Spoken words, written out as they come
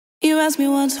You ask me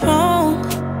what's wrong,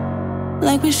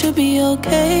 like we should be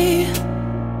okay.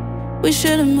 We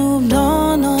should've moved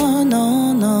on, on,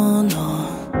 on, on, on.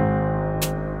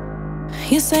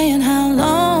 You're saying how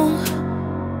long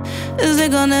is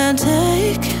it gonna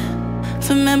take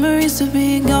for memories to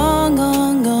be gone,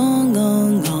 gone, gone,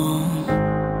 gone, gone?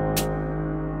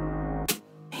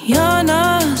 You're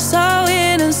not so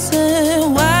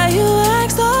innocent. Why you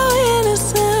act so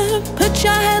innocent? Put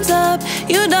your hands up,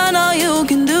 you done all you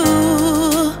can do.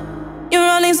 You're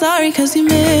only sorry cause you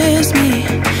miss me.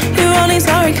 You're only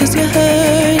sorry cause you're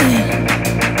hurting.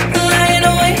 Lying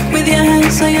awake with your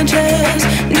hands on your chest.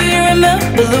 Do you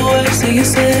remember the words that you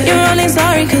said? You're only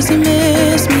sorry cause you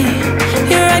miss me.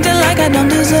 You're acting like I don't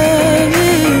deserve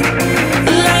it.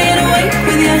 Lying awake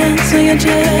with your hands on your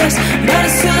chest. But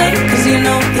it's too late cause you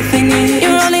know the thing is,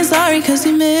 you're only sorry cause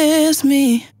you miss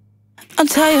me. I'll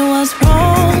tell you what's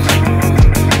wrong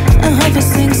and hope it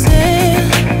sinks in.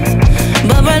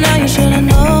 But by now you should've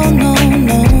known, no,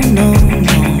 no, no,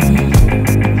 no.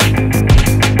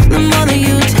 The more that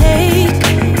you take,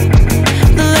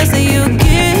 the less that you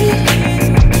give.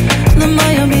 The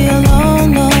more you'll be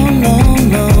alone, alone,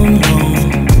 alone, alone.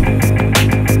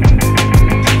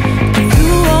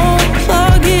 You want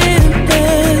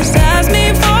forgiveness, ask me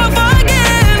for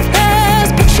forgiveness.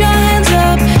 Put your hands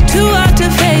up, too hard to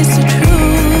face the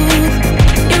truth.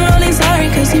 You're only sorry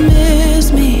cause you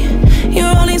miss me.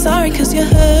 You're only sorry cause you're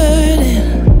hurting.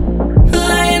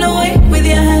 Lying awake with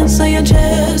your hands on your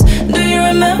chest. Do you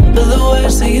remember the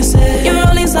words that you said? You're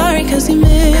only sorry cause you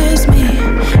miss me.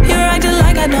 You're acting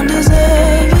like I don't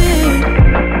deserve it.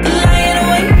 Lying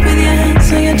awake with your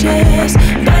hands on your chest.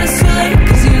 But it's too late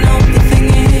cause you know the thing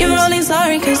is, you're only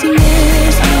sorry cause you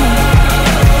miss me.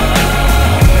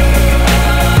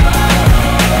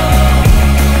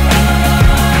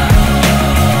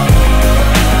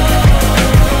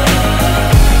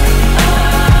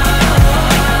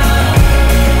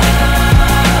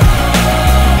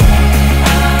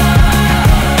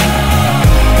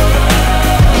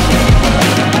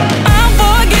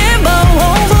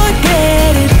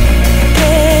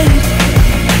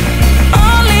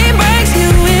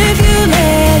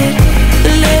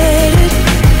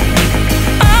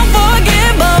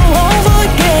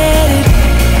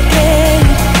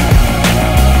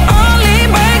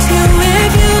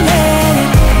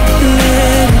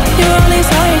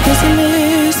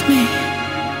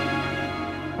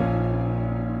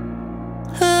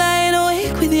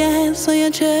 With your hands on your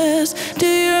chest. Do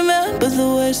you remember the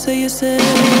words that you said?